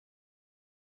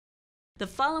The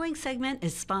following segment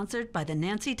is sponsored by the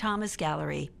Nancy Thomas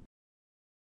Gallery.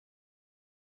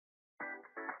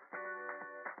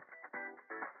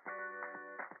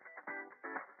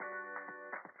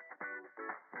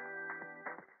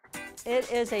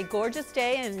 It is a gorgeous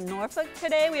day in Norfolk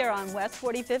today. We are on West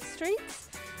 45th Street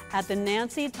at the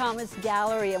Nancy Thomas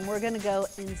Gallery, and we're going to go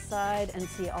inside and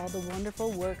see all the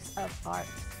wonderful works of art.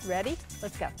 Ready?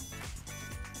 Let's go.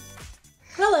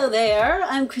 Hello there,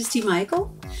 I'm Christy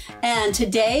Michael, and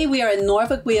today we are in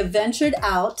Norfolk. We have ventured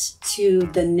out to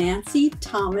the Nancy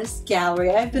Thomas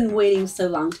Gallery. I've been waiting so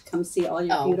long to come see all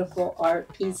your beautiful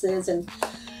art pieces. And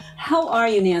how are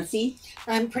you, Nancy?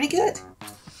 I'm pretty good.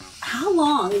 How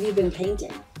long have you been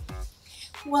painting?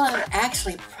 Well, I've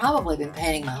actually probably been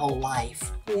painting my whole life.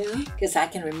 Yeah? Because I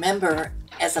can remember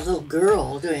as a little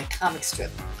girl doing a comic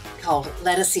strip called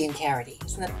Lettucey and Carroty.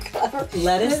 Isn't that clever?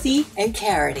 Lettucey? And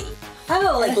Carroty.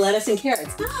 Oh, like lettuce and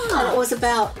carrots. And it was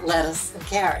about lettuce and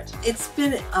carrot. It's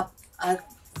been a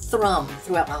thrum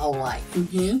throughout my whole life.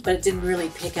 But it didn't really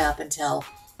pick up until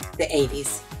the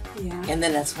 80s. Yeah. And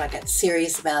then that's when I got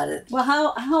serious about it. Well,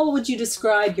 how would you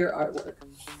describe your artwork?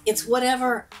 It's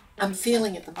whatever I'm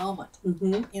feeling at the moment.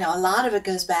 You know, a lot of it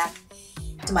goes back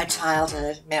to my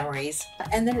childhood memories,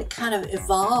 and then it kind of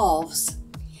evolves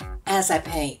as I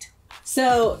paint.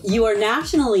 So you are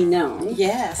nationally known.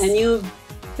 Yes. And you've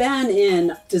been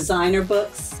in designer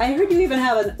books. I heard you even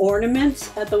have an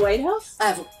ornament at the White House? I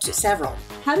have several.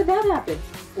 How did that happen?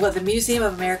 Well, the Museum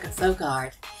of American Folk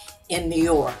Art in New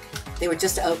York, they were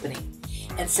just opening.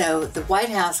 And so the White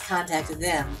House contacted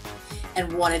them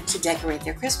and wanted to decorate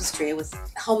their Christmas tree with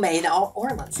homemade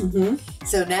ornaments.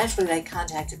 So naturally they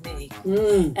contacted me.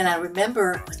 And I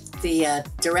remember the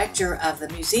director of the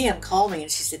museum called me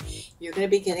and she said, "You're going to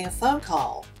be getting a phone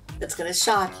call that's going to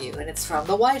shock you, and it's from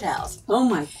the White House." Oh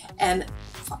my. And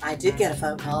I did get a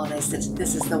phone call and they said,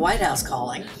 "This is the White House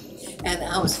calling." And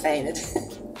I was fainted.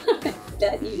 I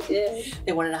bet you did.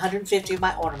 They wanted 150 of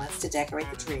my ornaments to decorate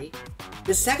the tree.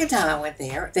 The second time I went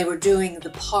there, they were doing the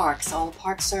parks, all the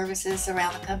park services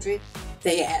around the country.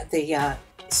 The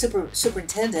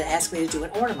superintendent asked me to do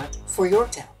an ornament for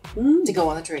Yorktown to go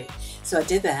on the tree. So I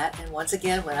did that, and once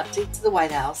again went up to the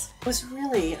White House. It was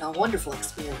really a wonderful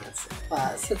experience. It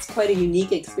was. It's quite a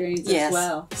unique experience as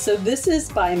well. So this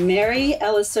is by Mary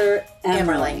Elliser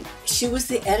Emerling. She was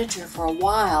the editor for a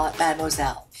while at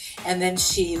Mademoiselle, and then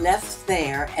she left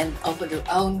there and opened her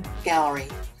own gallery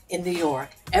in New York.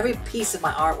 Every piece of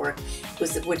my artwork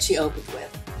was what she opened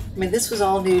with. I mean, this was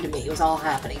all new to me. It was all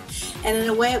happening. And in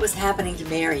a way, it was happening to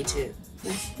Mary, too.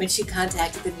 When she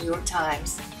contacted the New York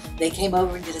Times, they came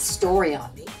over and did a story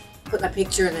on me, put my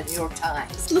picture in the New York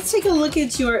Times. Let's take a look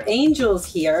at your angels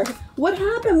here. What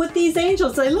happened with these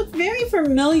angels? They look very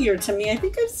familiar to me. I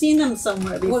think I've seen them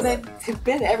somewhere before. Well, they've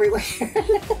been everywhere.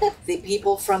 The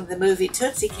people from the movie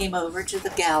Tootsie came over to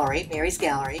the gallery, Mary's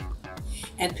gallery,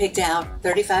 and picked out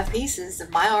 35 pieces of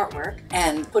my artwork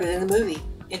and put it in the movie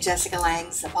in Jessica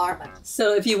Lange's apartment.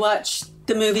 So if you watch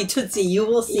the movie Tootsie, you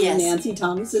will see Nancy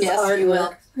Thomas's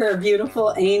artwork, her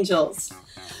beautiful angels.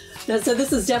 So this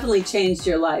has definitely changed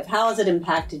your life. How has it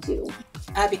impacted you?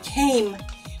 I became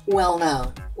well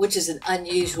known, which is an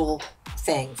unusual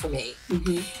thing for me.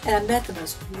 And I met the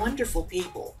most wonderful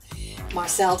people.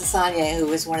 Marcel Desagne, who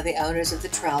was one of the owners of the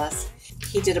Trellis,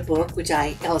 he did a book which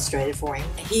I illustrated for him.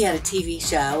 He had a TV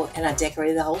show and I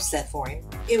decorated the whole set for him.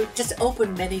 It just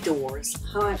opened many doors.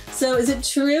 So is it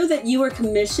true that you were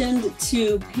commissioned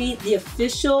to paint the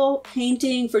official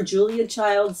painting for Julia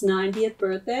Child's 90th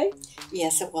birthday?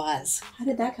 Yes, it was. How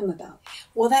did that come about?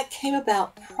 Well, that came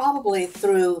about probably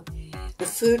through the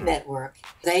Food Network.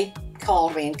 They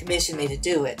called me and commissioned me to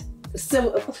do it.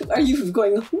 So are you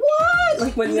going, what?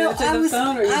 Like when you answer the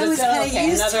phone, or you just said,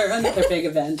 okay, another big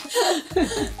event?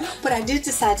 But I did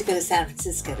decide to go to San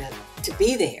Francisco to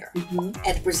be there and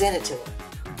to present it to her.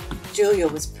 Julia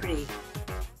was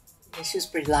she was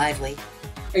pretty lively.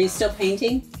 Are you still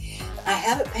painting? I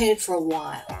haven't painted for a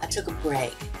while. I took a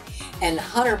break. And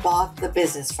Hunter bought the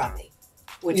business from me.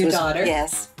 Your daughter?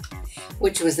 Yes.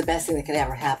 Which was the best thing that could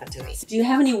ever happen to me. Do you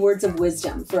have any words of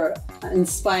wisdom for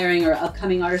inspiring or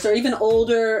upcoming artists, or even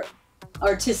older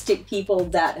artistic people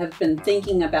that have been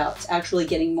thinking about actually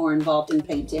getting more involved in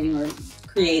painting or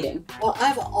creating? Well,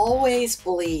 I've always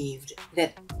believed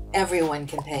that everyone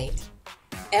can paint.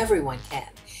 Everyone can.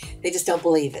 They just don't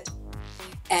believe it.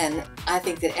 And I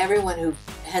think that everyone who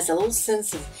has a little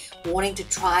sense of wanting to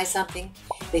try something,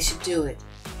 they should do it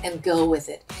and go with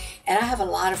it. And I have a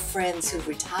lot of friends who've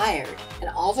retired and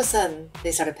all of a sudden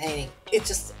they started painting. It's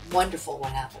just wonderful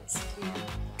what happens.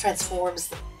 Transforms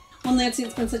them. Well, Nancy,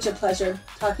 it's been such a pleasure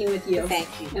talking with you. Thank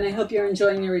you. And I hope you're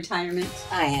enjoying your retirement.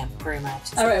 I am, very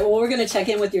much. All right, well, we're going to check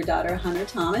in with your daughter, Hunter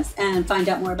Thomas, and find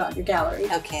out more about your gallery.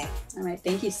 Okay. All right,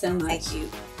 thank you so much. Thank you.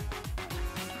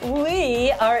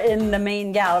 We are in the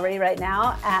main gallery right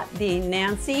now at the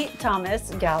Nancy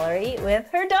Thomas Gallery with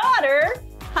her daughter,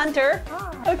 Hunter.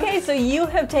 Hi. Okay, so you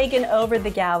have taken over the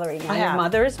gallery now. Your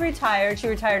mother is retired. She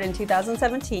retired in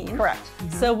 2017. Correct.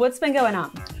 So what's been going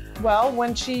on? Well,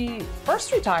 when she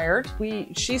first retired,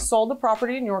 she sold the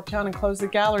property in Yorktown and closed the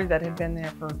gallery that had been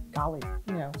there for, golly,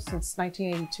 since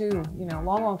 1982, a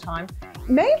long, long time.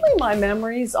 Mainly my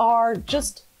memories are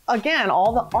just, again,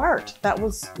 all the art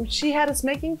she had us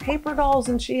making paper dolls,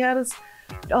 and she had us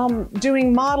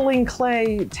doing modeling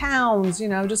clay towns,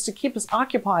 just to keep us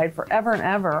occupied forever and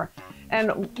ever.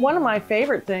 And one of my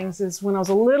favorite things is when I was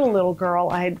a little girl,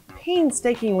 I had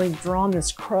painstakingly drawn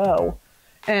this crow.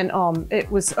 And it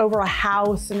was over a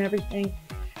house and everything.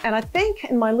 And I think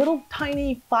in my little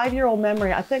tiny 5-year-old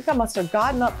memory, I think I must have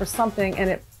gotten up for something and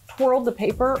it twirled the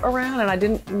paper around and I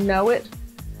didn't know it.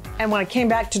 And when I came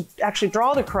back to actually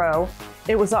draw the crow,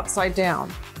 it was upside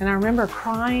down. And I remember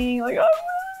crying like,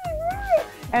 oh,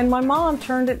 and my mom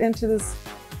turned it into this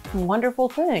wonderful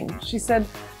thing. She said,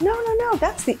 no,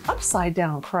 that's the upside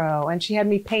down crow. And she had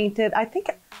me paint it. I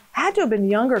think I had to have been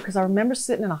younger because I remember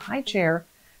sitting in a high chair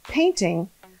painting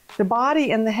the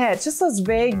body and the head, just those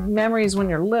vague memories when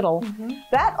you're little.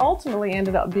 That ultimately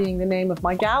ended up being the name of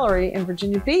my gallery in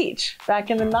Virginia Beach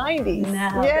back in the 90s.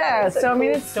 Yeah, so I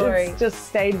mean, it's just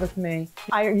stayed with me.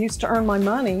 I used to earn my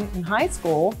money in high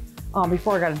school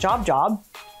before I got a job,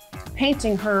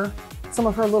 painting some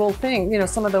of her little things,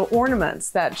 some of the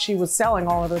ornaments that she was selling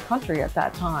all over the country at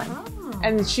that time. Oh.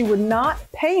 And she would not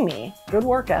pay me, good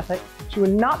work ethic, she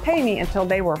would not pay me until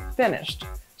they were finished.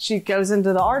 She goes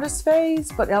into the artist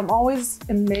phase, but I'm always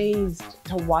amazed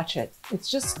to watch it.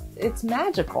 It's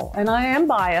magical. And I am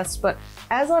biased, but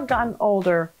as I've gotten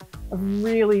older, I've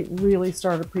really, really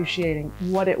started appreciating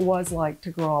what it was like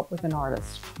to grow up with an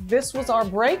artist. This was our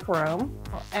break room,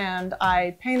 and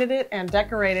I painted it and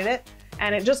decorated it,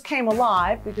 and it just came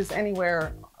alive because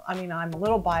anywhere, I mean, I'm a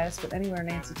little biased, but anywhere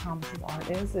Nancy Thomas's art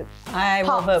is, I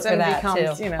will vote for that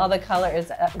becomes, too. All the colors,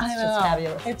 it's just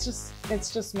fabulous.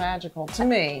 It's just magical to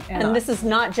me. And this is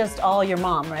not just all your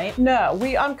mom, right? No,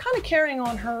 I'm kind of carrying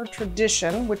on her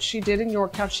tradition, which she did in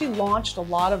Yorktown. She launched a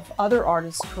lot of other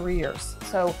artists' careers.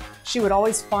 So she would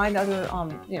always find other,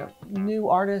 new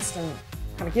artists and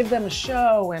kind of give them a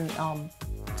show. And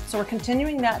so we're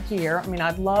continuing that here. I mean,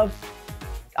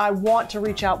 I want to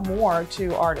reach out more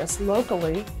to artists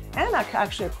locally and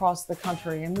actually across the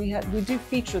country, and we do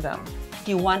feature them.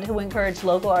 Do you want to encourage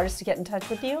local artists to get in touch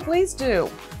with you? Please do.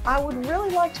 I would really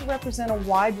like to represent a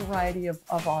wide variety of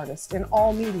artists in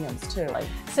all mediums too.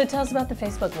 So tell us about the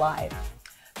Facebook Live.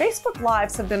 Facebook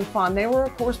Lives have been fun. They were,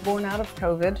 of course, born out of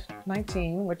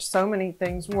COVID-19, which so many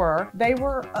things were. They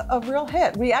were a real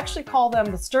hit. We actually call them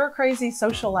the Stir Crazy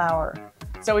Social Hour.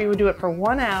 So we would do it for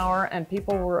 1 hour and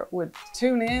people would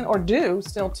tune in, or do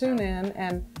still tune in,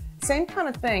 and same kind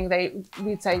of thing.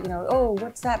 We'd say, oh,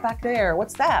 what's that back there?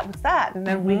 What's that? What's that? And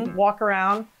then we'd walk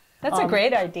around. That's a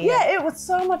great idea. Yeah, it was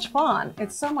so much fun.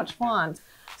 It's so much fun.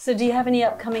 So do you have any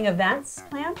upcoming events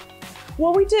planned?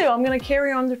 Well, we do. I'm going to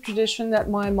carry on the tradition that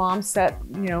my mom set,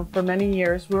 for many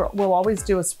years. We'll always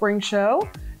do a spring show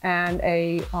and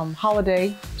a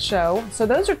holiday show. So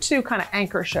those are two kind of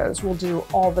anchor shows we'll do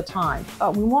all the time.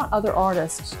 We want other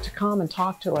artists to come and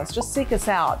talk to us, just seek us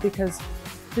out, because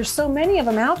there's so many of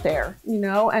them out there,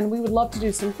 and we would love to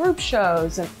do some group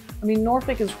shows. And I mean,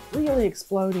 Norfolk is really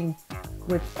exploding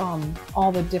with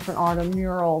all the different art and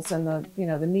murals and the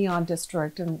neon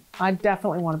district, and I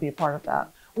definitely want to be a part of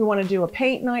that. We want to do a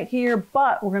paint night here,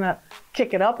 but we're going to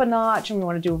kick it up a notch, and we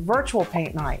want to do a virtual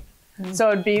paint night.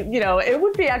 So it'd be, it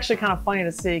would be actually kind of funny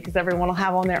to see, because everyone will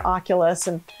have on their Oculus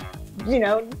and, do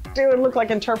it look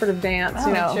like interpretive dance,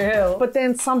 True. But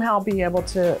then somehow be able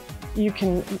to,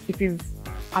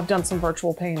 I've done some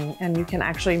virtual painting, and you can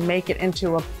actually make it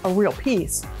into a real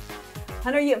piece.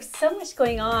 Hunter, you have so much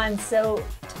going on, so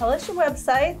tell us your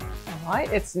website. All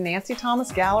right, it's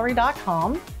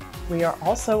nancythomasgallery.com. We are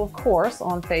also, of course,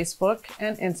 on Facebook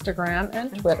and Instagram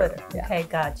and Twitter. Yeah. Okay,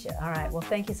 gotcha. All right. Well,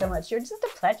 thank you so much. You're just a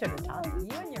pleasure to talk to you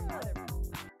and your mother.